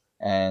driven,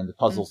 and the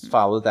puzzles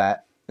follow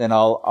that. Then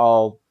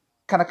I'll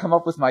kind of come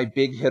up with my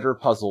big hitter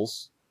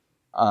puzzles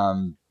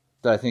that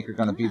I think are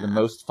going to be the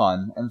most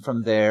fun. And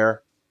from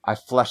there, I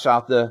flesh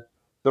out the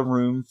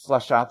room,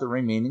 flesh out the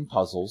remaining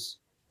puzzles,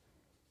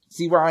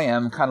 see where I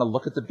am, kind of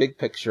look at the big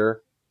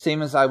picture,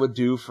 same as I would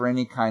do for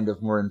any kind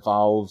of more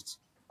involved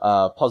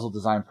puzzle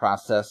design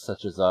process,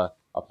 such as a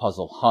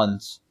puzzle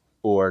hunt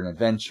or an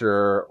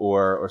adventure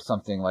or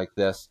something like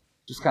this.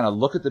 Just kind of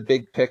look at the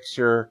big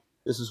picture.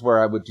 This is where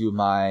I would do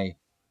my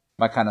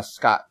kind of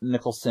Scott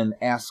Nicholson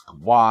ask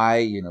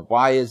why.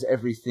 Why is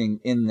everything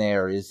in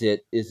there? Is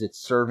it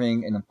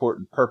serving an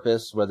important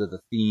purpose? Whether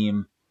the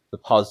theme, the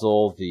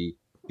puzzle, the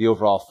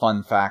overall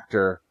fun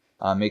factor,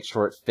 make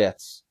sure it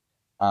fits.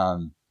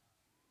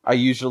 I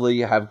usually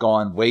have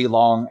gone way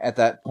long at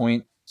that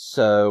point,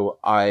 so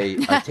I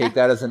take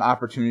that as an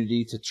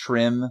opportunity to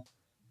trim.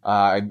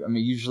 I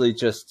mean, usually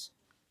just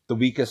the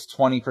weakest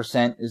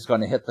 20% is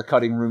going to hit the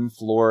cutting room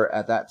floor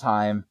at that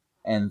time,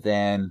 and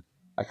then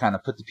I kind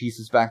of put the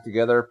pieces back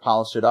together,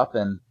 polish it up,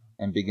 and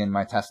begin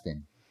my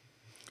testing.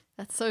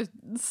 That's so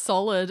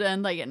solid,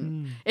 and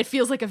it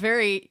feels like a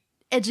very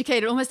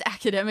educated, almost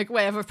academic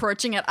way of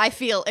approaching it. I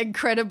feel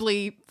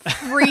incredibly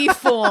free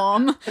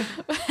form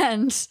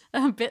and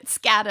a bit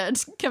scattered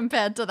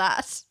compared to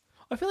that.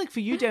 I feel like for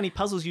you, Danny,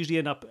 puzzles usually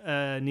end up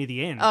near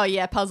the end. Oh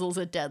yeah, puzzles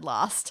are dead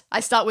last. I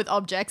start with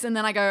objects and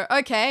then I go,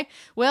 okay,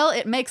 well,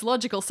 it makes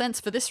logical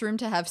sense for this room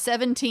to have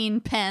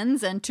 17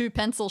 pens and 2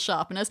 pencil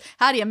sharpeners.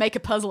 How do you make a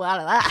puzzle out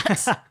of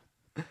that?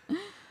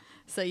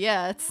 So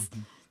yeah,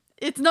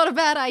 it's not a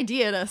bad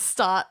idea to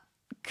start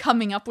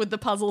coming up with the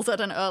puzzles at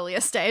an earlier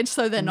stage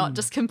so they're not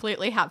just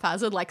completely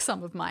haphazard like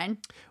some of mine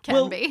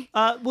can be.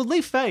 Well,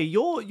 Lee Fei,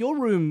 your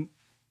room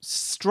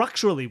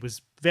structurally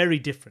was very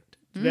different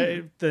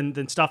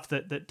than stuff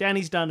that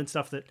Danny's done and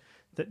stuff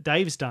that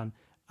Dave's done.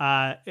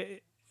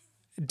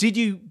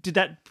 Did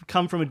that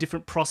come from a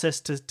different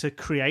process to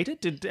create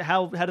it?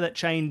 How did that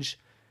change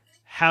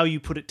how you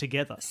put it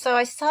together? So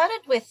I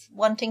started with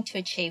wanting to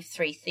achieve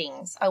 3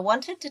 things. I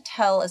wanted to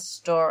tell a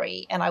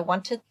story, and I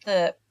wanted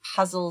the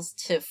puzzles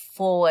to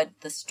forward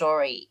the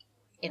story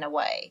in a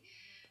way.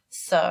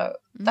 So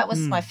that was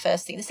my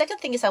first thing. The second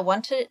thing is I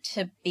wanted it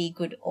to be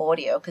good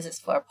audio because it's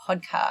for a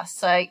podcast.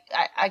 So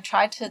I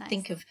tried to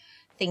think of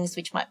things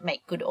which might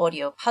make good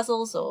audio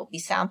puzzles or be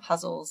sound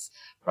puzzles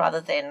rather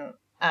than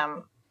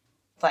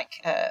like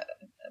a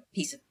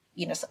piece of,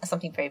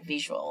 something very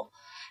visual.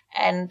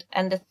 And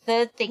the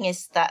third thing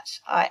is that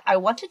I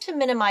wanted to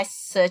minimize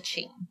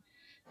searching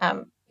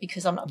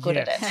because I'm not good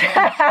at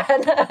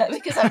it.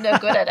 Because I'm no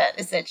good at it,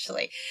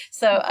 essentially.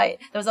 So there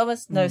was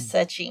almost no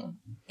searching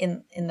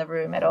in the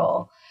room at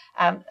all.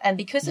 And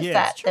because of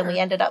that, then we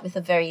ended up with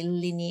a very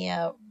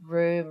linear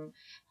room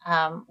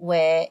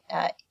where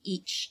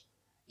each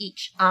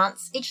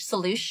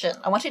solution,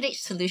 I wanted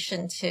each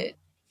solution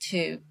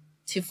to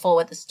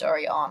forward the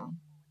story on.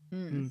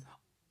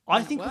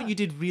 I think what you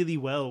did really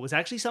well was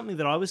actually something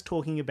that I was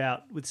talking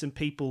about with some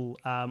people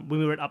when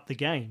we were at Up the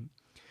Game,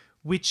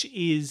 which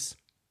is,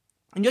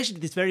 and you actually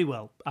did this very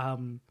well,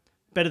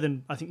 better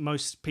than I think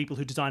most people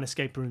who design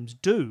escape rooms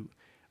do,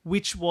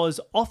 which was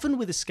often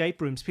with escape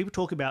rooms, people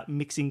talk about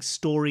mixing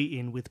story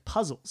in with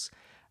puzzles.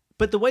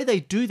 But the way they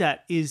do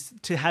that is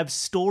to have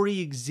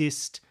story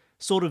exist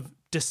sort of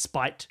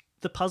despite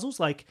the puzzles.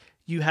 Like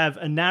you have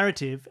a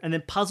narrative and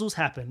then puzzles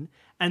happen,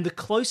 and the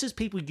closest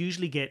people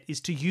usually get is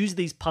to use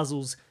these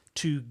puzzles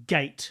to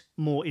gate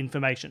more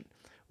information.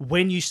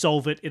 When you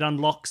solve it, it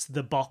unlocks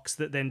the box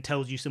that then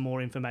tells you some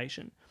more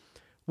information.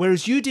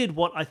 Whereas you did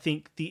what I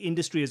think the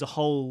industry as a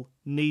whole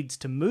needs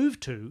to move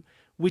to,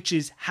 which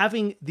is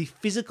having the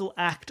physical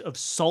act of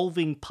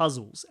solving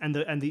puzzles and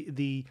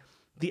the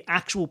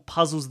actual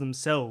puzzles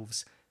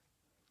themselves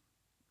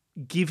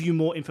give you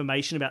more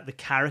information about the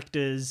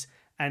characters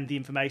and the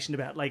information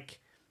about like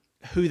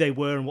who they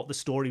were and what the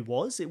story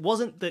was. It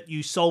wasn't that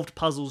you solved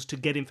puzzles to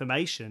get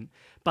information,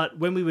 but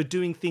when we were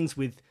doing things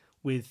with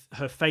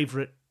her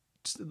favorite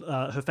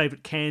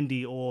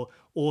candy or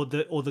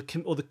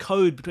the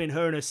code between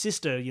her and her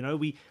sister,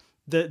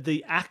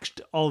 the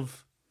act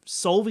of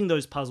solving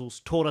those puzzles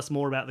taught us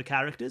more about the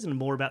characters and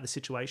more about the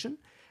situation.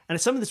 And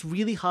it's something that's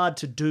really hard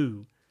to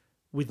do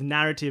with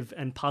narrative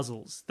and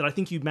puzzles that I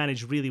think you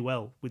managed really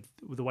well with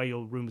the way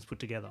your room was put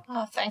together.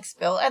 Oh, thanks,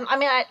 Bill. And I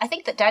mean, I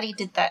think that Daddy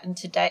did that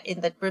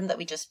in the room that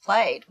we just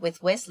played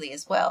with Wesley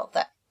as well,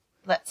 that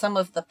some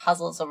of the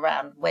puzzles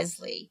around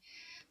Wesley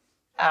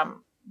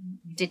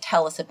did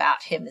tell us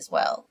about him as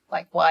well.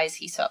 Like, why is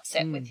he so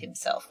upset with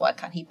himself? Why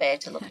can't he bear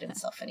to look at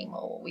himself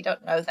anymore? We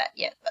don't know that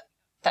yet, but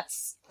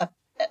that's a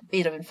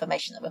bit of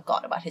information that we've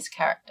got about his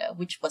character,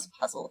 which was a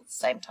puzzle at the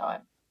same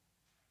time.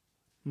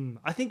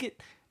 I think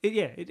it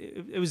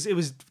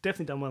was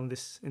definitely done well in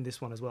this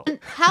one as well.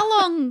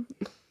 How long?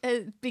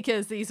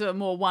 Because these were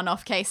more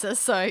one-off cases,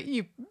 so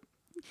you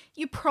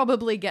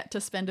probably get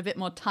to spend a bit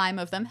more time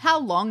of them. How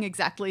long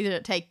exactly did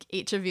it take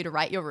each of you to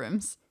write your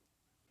rooms?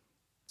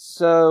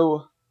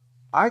 So,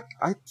 I'd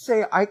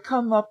say I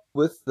come up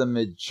with the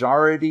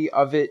majority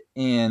of it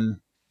in.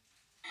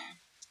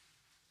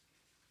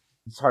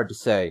 It's hard to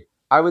say.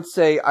 I would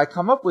say I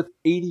come up with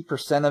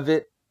 80% of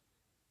it,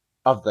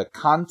 of the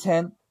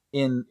content,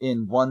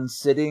 in one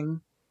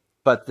sitting,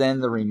 but then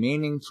the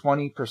remaining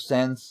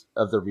 20%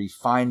 of the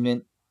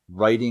refinement,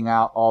 writing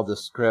out all the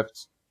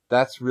script,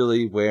 that's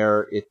really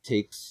where it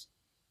takes,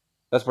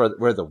 that's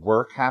where the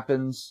work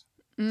happens.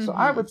 Mm-hmm. So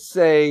I would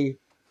say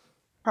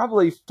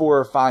probably 4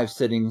 or 5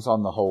 sittings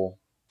on the whole.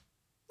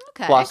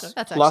 Okay,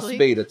 plus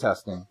beta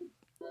testing.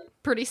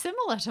 Pretty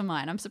similar to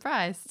mine, I'm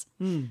surprised.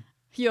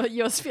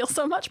 Yours feels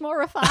so much more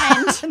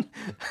refined.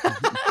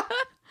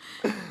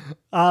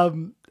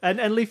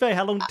 And Lee Fei,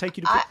 how long did it take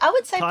you to put I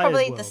would say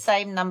probably the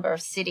same number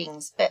of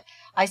sittings, but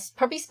I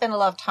probably spent a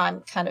lot of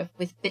time kind of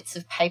with bits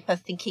of paper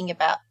thinking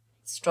about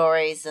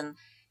stories and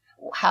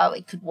how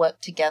it could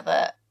work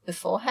together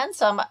beforehand.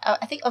 So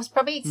I think I was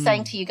probably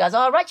saying to you guys,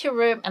 I'll write your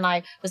room, and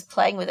I was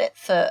playing with it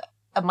for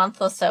a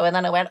month or so, and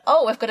then I went,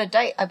 we've got a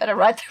date, I better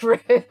write the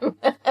room.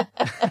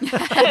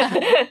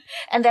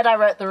 And then I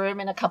wrote the room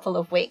in a couple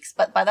of weeks,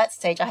 but by that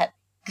stage I had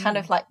kind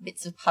of like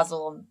bits of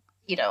puzzle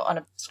on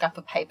a scrap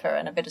of paper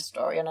and a bit of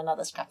story on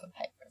another scrap of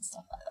paper and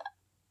stuff like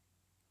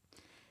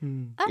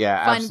that.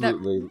 Yeah,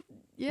 absolutely.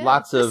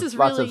 Lots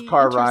of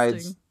car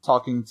rides,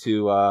 talking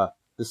to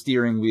the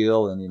steering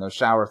wheel and,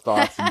 shower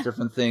thoughts and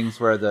different things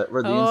where the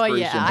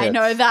inspiration hits. I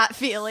know that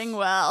feeling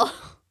well.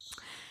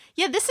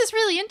 Yeah, this is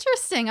really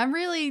interesting. I'm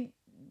really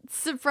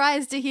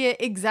surprised to hear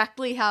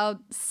exactly how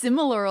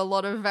similar a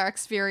lot of our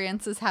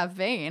experiences have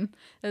been.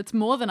 It's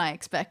more than I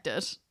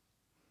expected.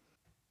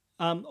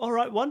 All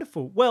right,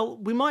 wonderful. Well,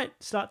 we might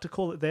start to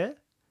call it there.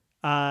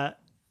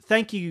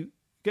 Thank you.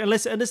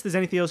 Unless there's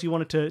anything else you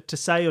wanted to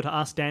say or to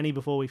ask Danny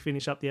before we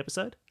finish up the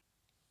episode.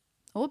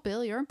 Or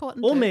Bill, you're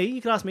important Or too. me.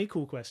 You can ask me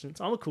cool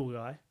questions. I'm a cool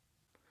guy.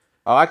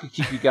 Oh, I could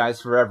keep you guys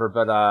forever,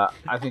 but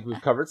I think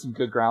we've covered some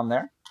good ground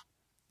there.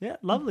 Yeah,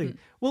 lovely.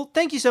 Well,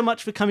 thank you so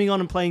much for coming on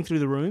and playing through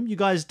the room. You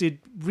guys did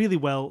really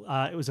well.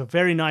 It was a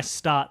very nice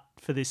start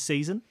for this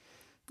season.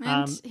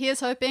 And here's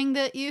hoping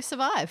that you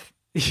survive.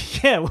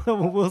 Yeah,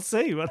 we'll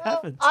see what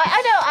happens.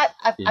 I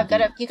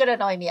know. You got to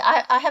annoy me.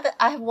 I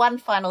have one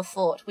final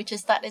thought, which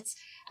is that it's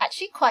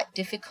actually quite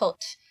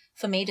difficult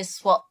for me to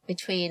swap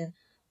between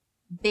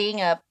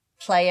being a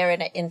player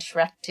in an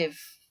interactive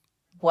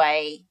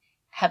way,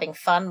 having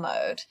fun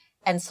mode,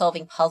 and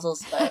solving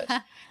puzzles mode.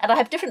 And I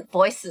have different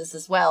voices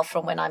as well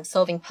from when I'm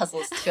solving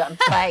puzzles to I'm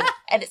playing,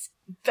 and it's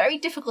very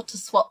difficult to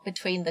swap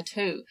between the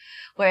two.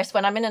 Whereas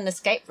when I'm in an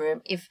escape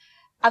room, if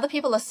other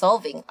people are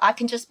solving, I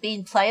can just be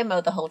in player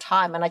mode the whole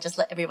time and I just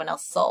let everyone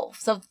else solve.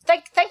 So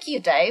thank you,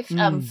 Dave,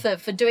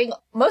 for doing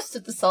most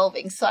of the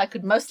solving so I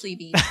could mostly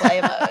be in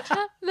player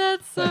mode.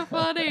 That's so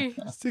funny.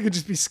 So you could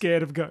just be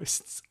scared of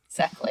ghosts.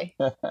 Exactly.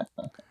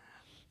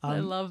 I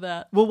love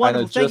that. Well,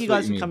 wonderful. Thank just you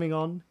guys what for you coming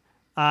on.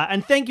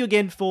 And thank you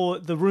again for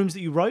the rooms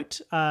that you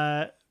wrote.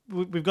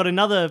 We've got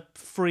another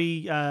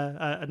free,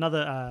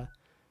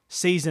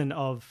 season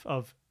of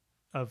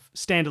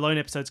standalone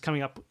episodes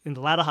coming up in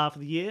the latter half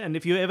of the year. And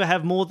if you ever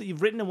have more that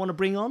you've written and want to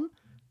bring on,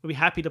 we'll be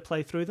happy to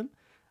play through them.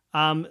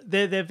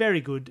 They're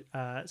very good.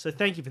 So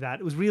thank you for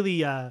that. It was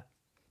really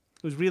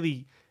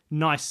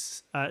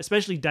nice,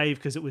 especially Dave,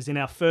 because it was in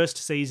our first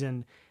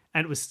season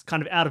and it was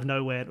kind of out of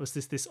nowhere. It was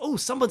this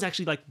someone's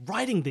actually like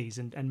writing these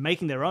and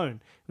making their own.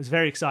 It was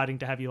very exciting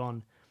to have you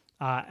on.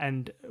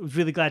 And I was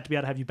really glad to be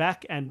able to have you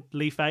back. And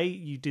Lee Fei,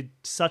 you did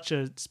such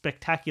a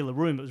spectacular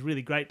room. It was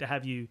really great to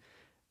have you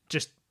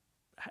just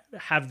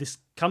have this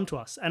come to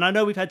us. And I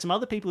know we've had some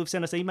other people who've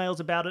sent us emails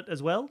about it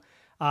as well.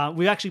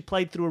 We actually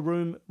played through a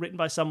room written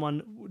by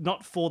someone,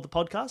 not for the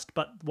podcast,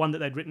 but one that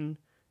they'd written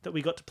that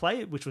we got to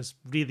play, which was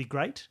really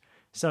great.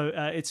 So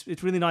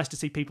it's really nice to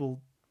see people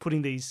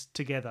putting these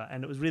together.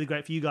 And it was really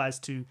great for you guys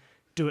to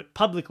do it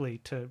publicly,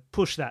 to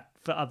push that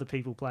for other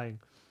people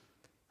playing.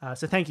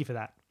 So thank you for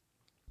that.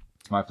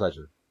 It's my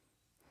pleasure.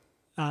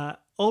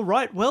 All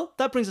right. Well,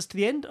 that brings us to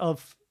the end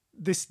of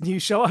this new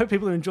show. I hope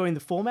people are enjoying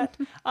the format.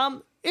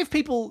 If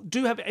people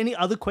do have any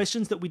other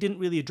questions that we didn't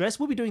really address,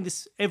 we'll be doing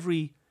this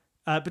every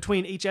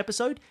between each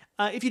episode.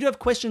 If you do have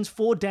questions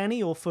for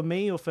Danny or for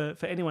me or for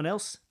anyone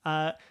else,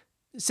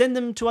 send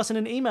them to us in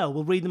an email.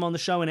 We'll read them on the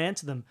show and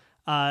answer them.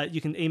 You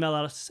can email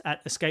us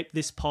at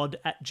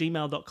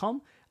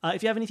escapethispod@gmail.com.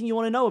 If you have anything you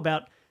want to know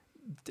about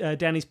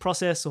Danny's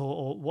process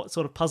or what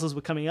sort of puzzles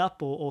were coming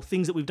up or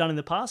things that we've done in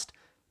the past,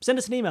 send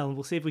us an email and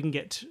we'll see if we can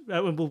get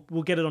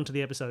we'll get it onto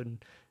the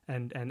episode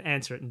and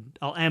answer it, and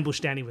I'll ambush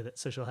Danny with it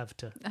so she'll have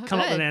to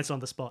come up with an answer on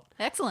the spot.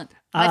 Excellent.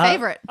 My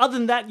favorite. Other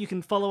than that, you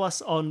can follow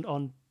us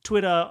on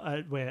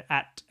Twitter. We're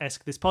at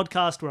Ask This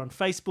Podcast. We're on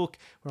Facebook.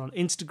 We're on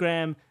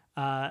Instagram.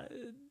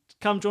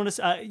 Come join us.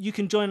 You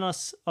can join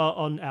us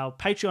on our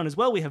Patreon as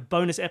well. We have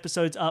bonus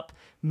episodes up,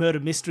 murder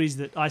mysteries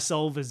that I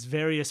solve as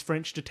various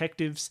French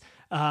detectives.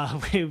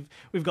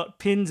 We've got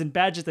pins and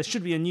badges. There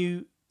should be a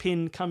new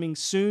pin coming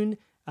soon.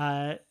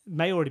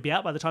 May already be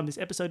out by the time this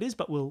episode is,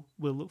 but we'll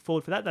look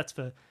forward for that. That's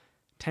for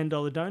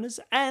 $10 donors.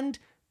 And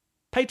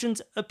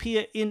patrons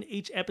appear in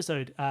each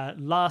episode.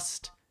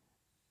 Last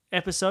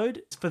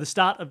episode, for the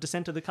start of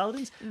Descent of the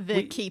Cullidans,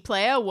 The key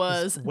player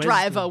was Wesley.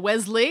 driver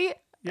Wesley.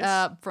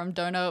 Yes. From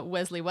donor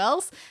Wesley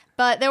Wells.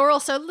 But there were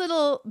also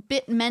little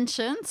bit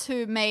mentions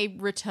who may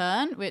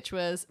return, which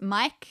was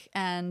Mike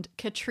and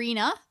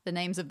Katrina, the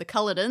names of the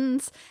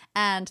Culledons.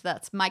 And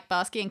that's Mike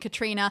Barsky and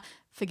Katrina,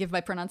 forgive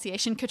my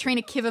pronunciation,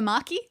 Katrina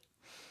Kivamaki.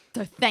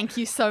 So thank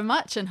you so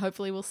much, and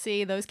hopefully we'll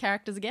see those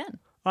characters again.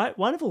 All right,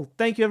 wonderful.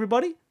 Thank you,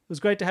 everybody. It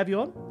was great to have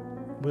you on.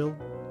 We'll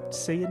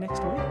see you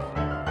next week,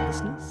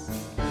 listeners.